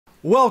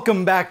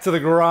Welcome back to the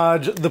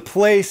garage, the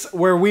place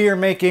where we are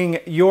making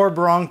your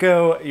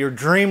Bronco, your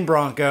dream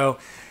Bronco.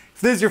 If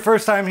this is your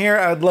first time here,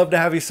 I'd love to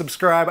have you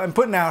subscribe. I'm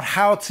putting out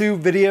how-to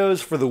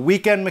videos for the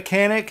weekend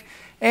mechanic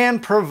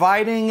and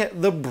providing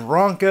the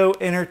Bronco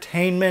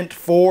entertainment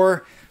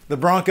for the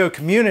Bronco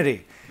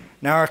community.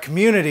 Now our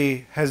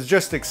community has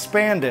just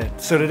expanded.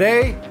 So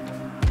today,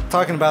 I'm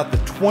talking about the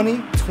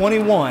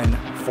 2021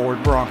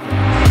 Ford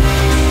Bronco.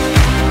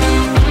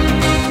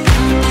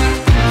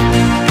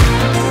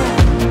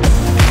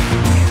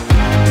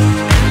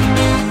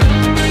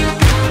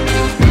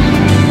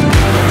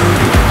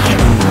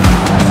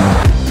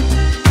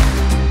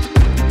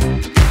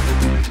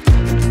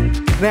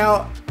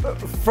 Now,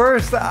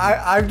 first,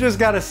 I've just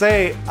got to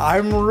say,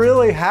 I'm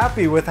really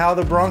happy with how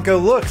the Bronco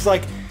looks.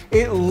 Like,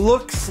 it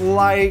looks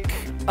like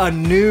a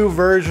new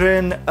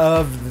version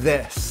of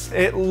this.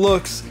 It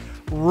looks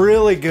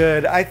really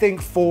good. I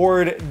think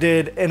Ford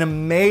did an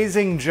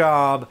amazing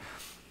job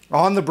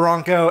on the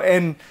Bronco.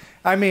 And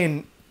I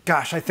mean,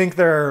 gosh, I think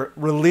their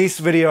release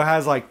video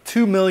has like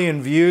 2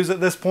 million views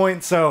at this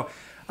point. So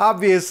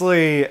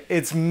obviously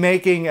it's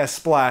making a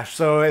splash.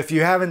 So if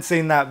you haven't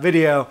seen that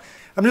video,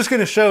 I'm just going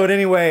to show it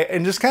anyway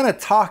and just kind of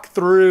talk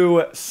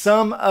through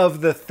some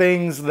of the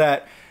things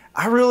that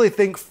I really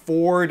think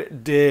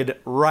Ford did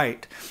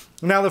right.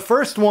 Now, the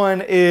first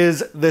one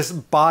is this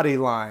body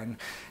line.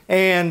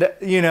 And,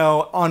 you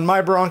know, on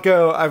my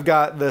Bronco, I've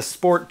got the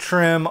sport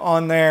trim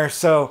on there,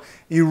 so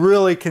you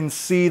really can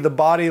see the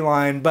body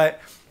line. But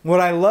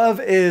what I love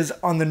is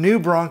on the new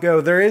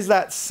Bronco, there is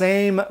that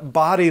same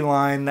body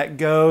line that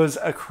goes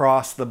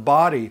across the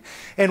body.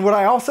 And what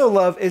I also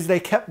love is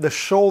they kept the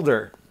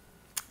shoulder,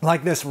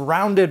 like this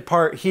rounded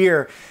part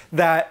here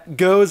that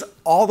goes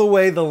all the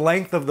way the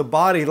length of the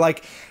body.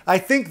 Like, I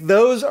think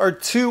those are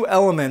two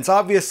elements.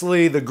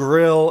 Obviously the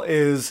grille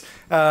is,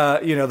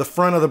 you know, the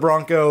front of the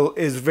Bronco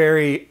is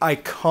very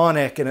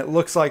iconic and it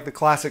looks like the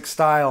classic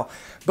style.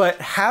 But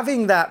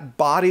having that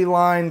body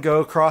line go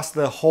across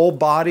the whole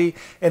body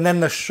and then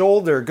the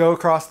shoulder go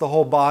across the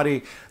whole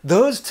body,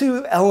 those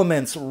two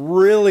elements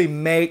really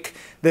make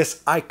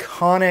this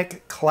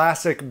iconic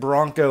classic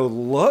Bronco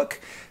look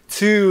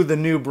to the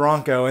new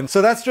Bronco. And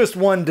so that's just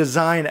one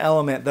design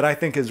element that I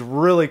think is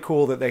really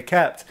cool that they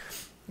kept.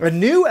 A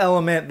new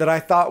element that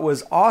I thought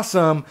was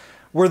awesome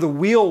were the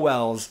wheel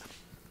wells.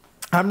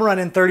 I'm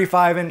running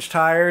 35-inch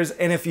tires,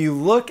 and if you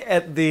look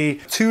at the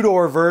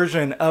two-door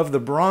version of the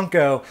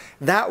Bronco,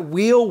 that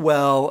wheel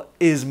well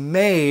is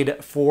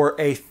made for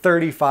a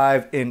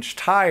 35-inch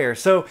tire.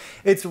 So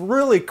it's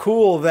really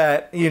cool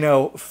that, you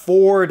know,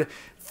 Ford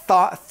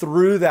thought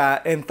through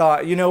that and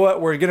thought, you know what,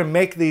 we're gonna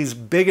make these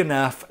big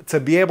enough to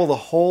be able to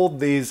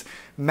hold these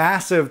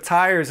massive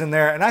tires in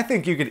there. And I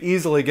think you could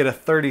easily get a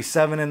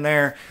 37 in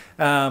there,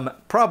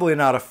 probably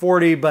not a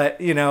 40, but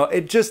you know,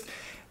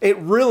 it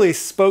really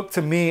spoke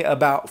to me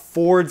about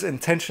Ford's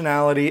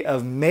intentionality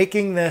of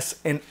making this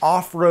an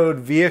off-road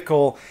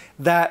vehicle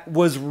that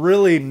was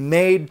really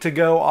made to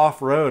go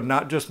off-road,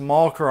 not just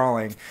mall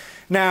crawling.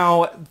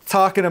 Now,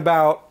 talking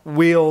about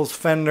wheels,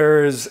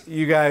 fenders,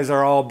 you guys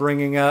are all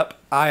bringing up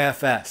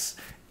IFS,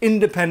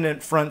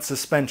 independent front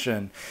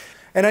suspension.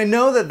 And I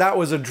know that that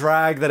was a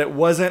drag, that it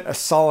wasn't a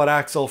solid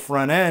axle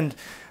front end,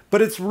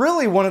 but it's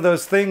really one of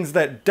those things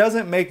that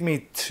doesn't make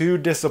me too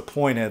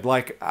disappointed.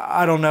 Like,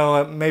 I don't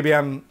know, maybe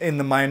I'm in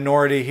the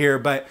minority here,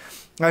 but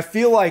I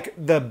feel like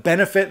the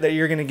benefit that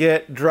you're gonna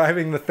get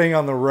driving the thing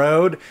on the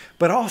road,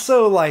 but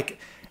also like,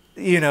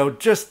 you know,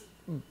 just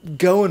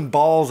going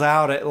balls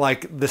out at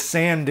like the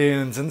sand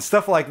dunes and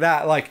stuff like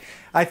that. Like,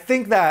 I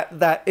think that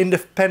that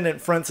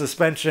independent front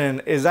suspension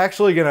is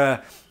actually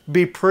gonna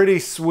be pretty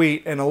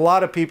sweet, and a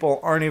lot of people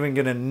aren't even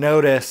gonna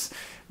notice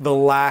the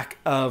lack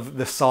of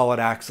the solid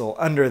axle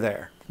under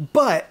there.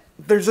 But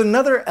there's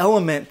another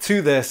element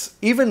to this,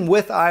 even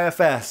with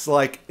IFS.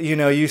 Like, you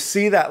know, you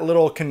see that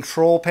little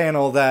control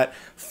panel that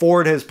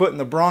Ford has put in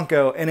the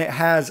Bronco, and it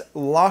has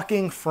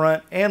locking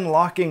front and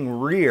locking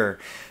rear.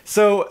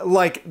 So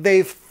like,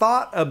 they've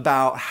thought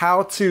about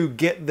how to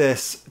get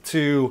this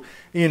to,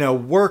 you know,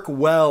 work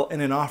well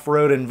in an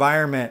off-road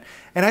environment.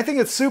 And I think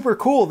it's super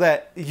cool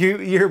that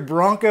your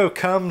Bronco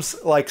comes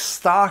like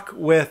stock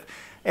with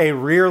a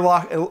rear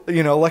lock,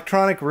 you know,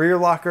 electronic rear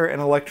locker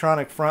and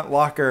electronic front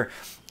locker.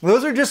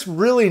 Those are just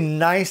really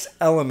nice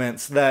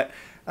elements that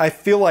I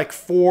feel like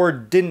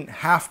Ford didn't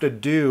have to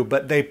do,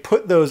 but they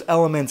put those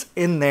elements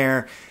in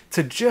there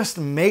to just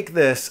make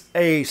this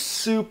a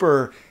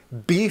super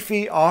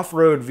beefy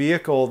off-road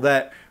vehicle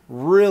that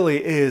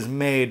really is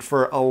made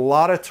for a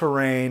lot of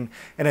terrain,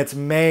 and it's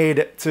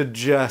made to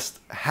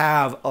just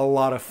have a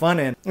lot of fun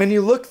in. And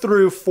you look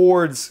through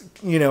Ford's,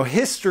 you know,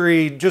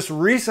 history just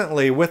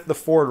recently with the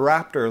Ford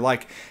Raptor,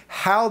 like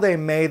how they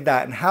made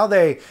that and how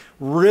they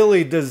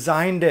really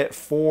designed it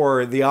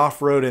for the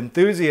off-road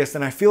enthusiast.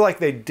 And I feel like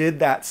they did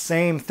that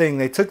same thing.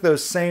 They took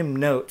those same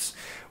notes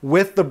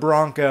with the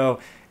Bronco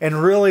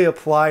and really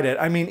applied it.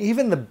 I mean,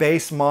 even the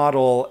base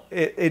model,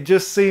 it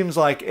just seems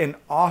like an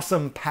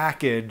awesome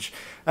package,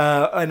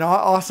 an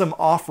awesome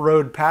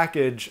off-road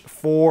package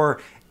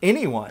for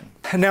anyone.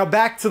 Now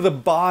back to the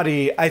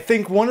body, I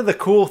think one of the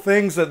cool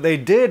things that they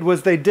did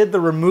was they did the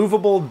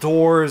removable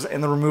doors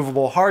and the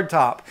removable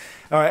hardtop,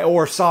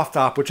 or soft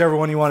top, whichever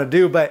one you want to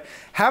do. But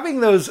having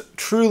those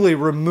truly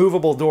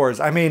removable doors,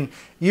 I mean,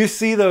 you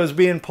see those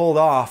being pulled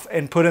off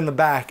and put in the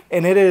back,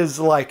 and it is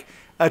like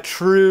a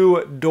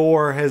true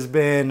door has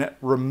been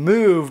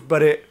removed,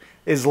 but it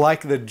is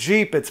like the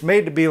Jeep. It's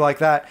made to be like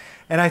that.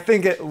 And I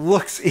think it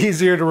looks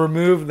easier to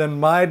remove than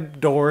my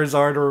doors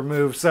are to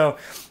remove. So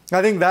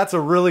I think that's a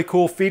really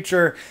cool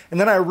feature. And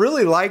then I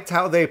really liked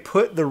how they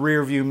put the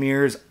rear view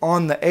mirrors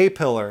on the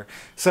A-pillar.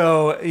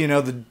 So, you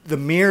know, the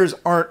mirrors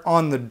aren't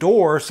on the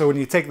door. So when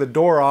you take the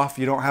door off,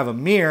 you don't have a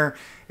mirror.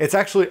 It's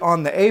actually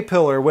on the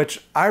A-pillar,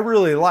 which I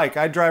really like.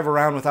 I drive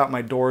around without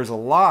my doors a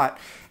lot,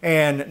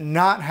 and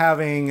not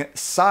having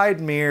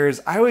side mirrors,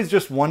 I always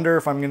just wonder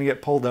if I'm going to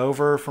get pulled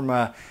over from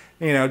a,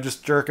 you know,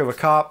 just jerk of a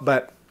cop,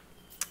 but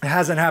it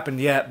hasn't happened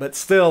yet. But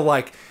still,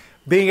 like,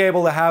 being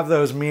able to have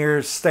those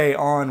mirrors stay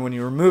on when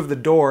you remove the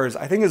doors,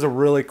 I think is a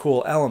really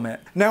cool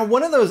element. Now,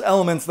 one of those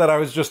elements that I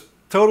was just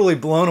totally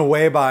blown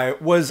away by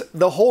was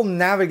the whole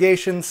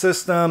navigation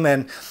system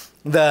and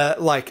the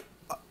like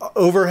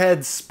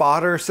overhead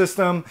spotter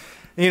system.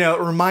 You know,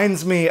 it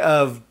reminds me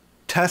of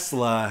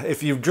Tesla.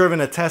 If you've driven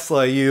a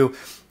Tesla, you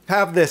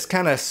have this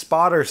kind of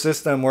spotter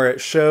system where it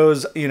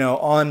shows, you know,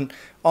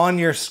 on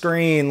your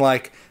screen,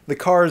 like the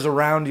cars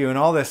around you and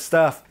all this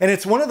stuff. And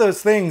it's one of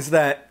those things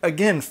that,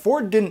 again,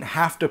 Ford didn't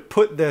have to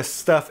put this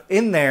stuff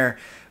in there,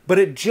 but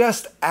it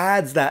just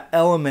adds that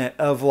element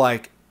of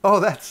like, oh,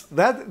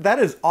 that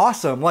is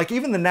awesome. Like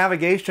even the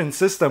navigation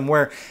system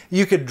where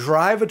you could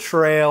drive a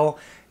trail,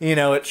 you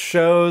know, it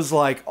shows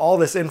like all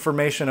this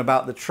information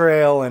about the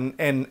trail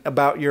and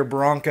about your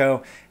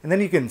Bronco, and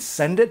then you can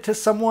send it to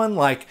someone.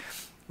 Like,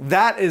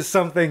 that is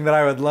something that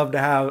I would love to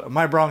have.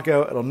 My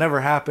Bronco, it'll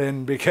never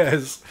happen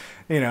because,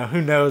 you know,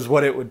 who knows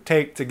what it would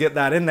take to get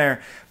that in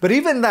there. But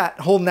even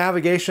that whole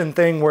navigation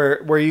thing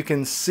where you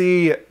can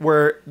see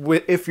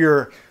if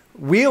you're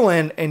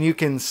wheeling and you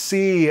can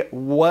see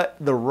what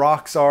the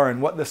rocks are and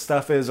what the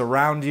stuff is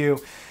around you,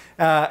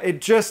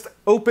 it just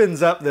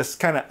opens up this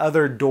kind of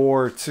other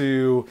door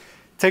to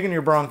taking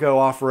your Bronco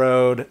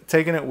off-road,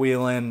 taking it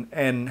wheeling,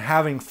 and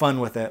having fun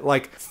with it.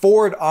 Like,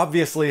 Ford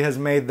obviously has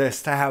made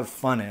this to have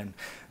fun in.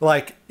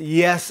 Like,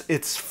 yes,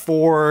 it's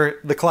for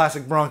the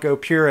Classic Bronco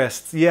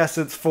purists. Yes,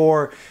 it's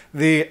for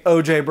the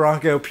OJ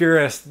Bronco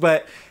purists.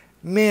 But,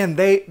 man,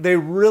 they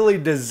really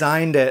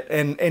designed it.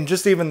 And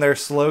just even their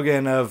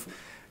slogan of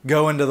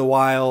go into the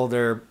wild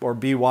or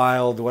be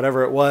wild,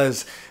 whatever it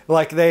was,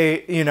 like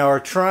they, you know, are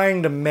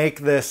trying to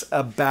make this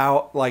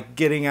about like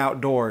getting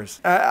outdoors.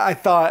 I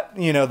thought,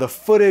 you know, the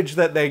footage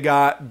that they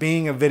got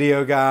being a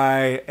video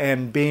guy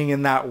and being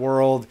in that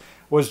world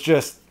was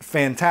just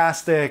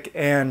fantastic.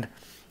 And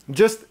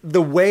just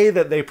the way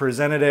that they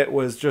presented it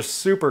was just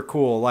super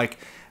cool. Like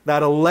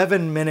that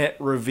 11-minute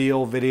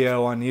reveal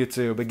video on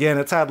YouTube. Again,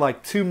 it's had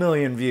like 2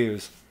 million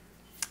views,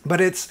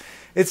 but it's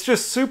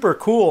just super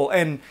cool.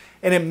 And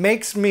it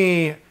makes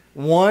me,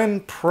 one,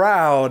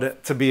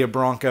 proud to be a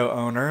Bronco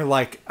owner.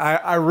 Like,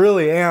 I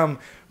really am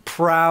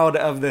proud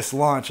of this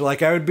launch.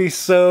 Like, I would be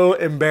so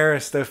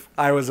embarrassed if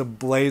I was a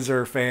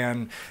Blazer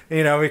fan,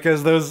 you know,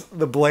 because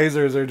the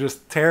Blazers are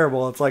just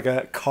terrible. It's like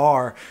a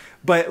car.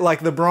 But like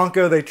the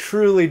Bronco, they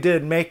truly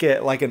did make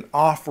it like an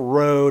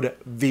off-road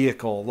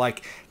vehicle.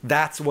 Like,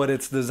 that's what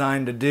it's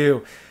designed to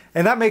do.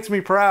 And that makes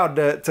me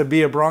proud to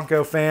be a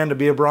Bronco fan, to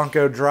be a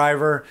Bronco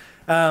driver.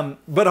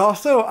 But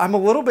also, I'm a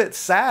little bit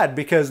sad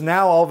because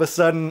now all of a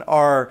sudden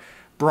our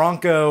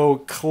Bronco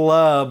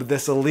club,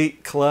 this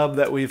elite club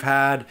that we've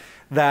had,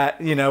 that,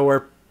 you know,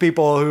 where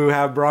people who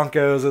have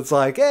Broncos, it's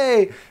like,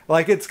 hey,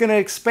 like it's going to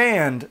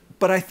expand.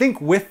 But I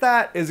think with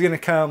that is going to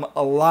come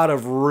a lot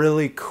of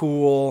really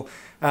cool,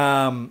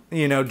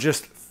 you know,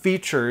 just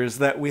features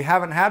that we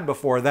haven't had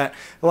before, that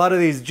a lot of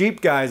these Jeep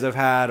guys have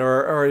had,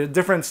 or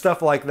different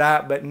stuff like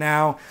that. But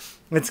now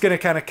it's going to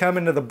kind of come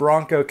into the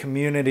Bronco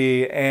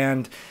community,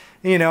 and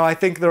you know, I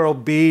think there'll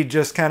be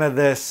just kind of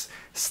this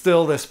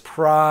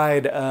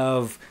pride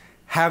of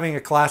having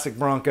a classic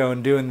Bronco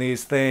and doing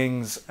these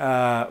things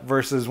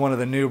versus one of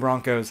the new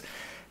Broncos.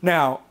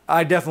 Now,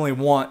 I definitely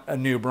want a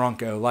new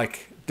Bronco.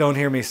 Like, don't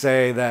hear me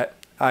say that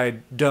I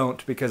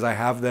don't because I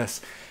have this.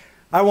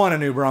 I want a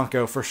new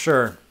Bronco for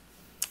sure.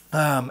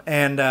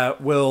 And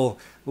will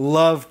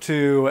love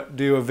to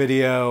do a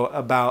video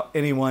about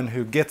anyone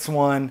who gets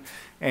one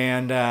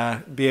and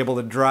be able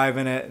to drive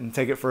in it and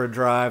take it for a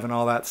drive and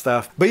all that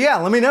stuff. But yeah,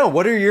 let me know,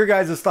 what are your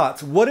guys'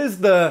 thoughts? What is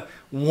the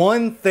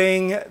one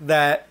thing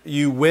that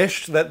you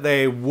wished that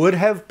they would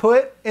have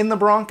put in the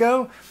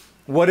Bronco?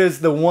 What is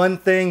the one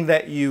thing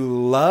that you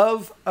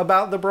love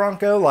about the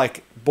Bronco?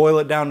 Like, boil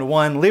it down to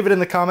one. Leave it in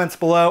the comments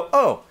below.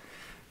 Oh,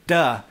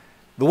 duh.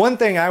 The one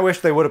thing I wish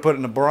they would have put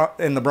in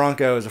the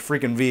Bronco is a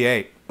freaking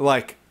V8.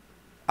 Like,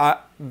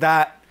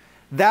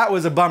 that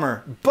was a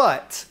bummer.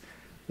 But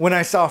when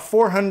I saw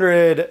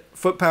 400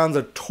 foot-pounds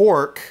of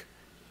torque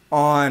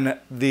on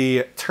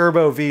the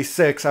turbo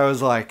V6, I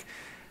was like,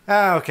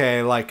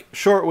 okay, like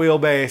short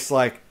wheelbase,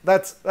 like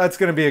that's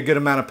going to be a good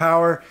amount of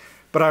power,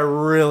 but I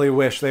really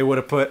wish they would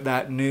have put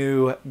that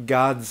new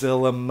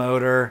Godzilla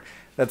motor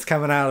that's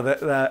coming out of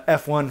the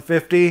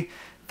F-150,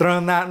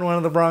 thrown that in one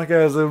of the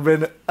Broncos. It would have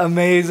been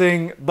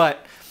amazing,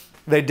 but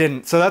they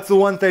didn't. So that's the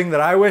one thing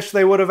that I wish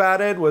they would have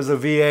added, was a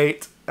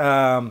V8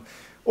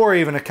 or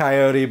even a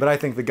Coyote, but I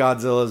think the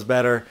Godzilla is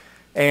better.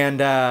 And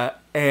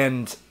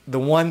the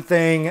one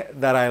thing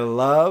that I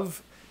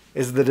love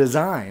is the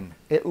design.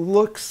 It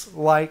looks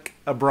like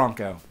a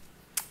Bronco.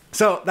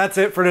 So that's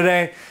it for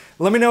today.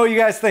 Let me know what you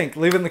guys think.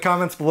 Leave it in the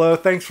comments below.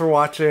 Thanks for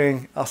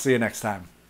watching. I'll see you next time.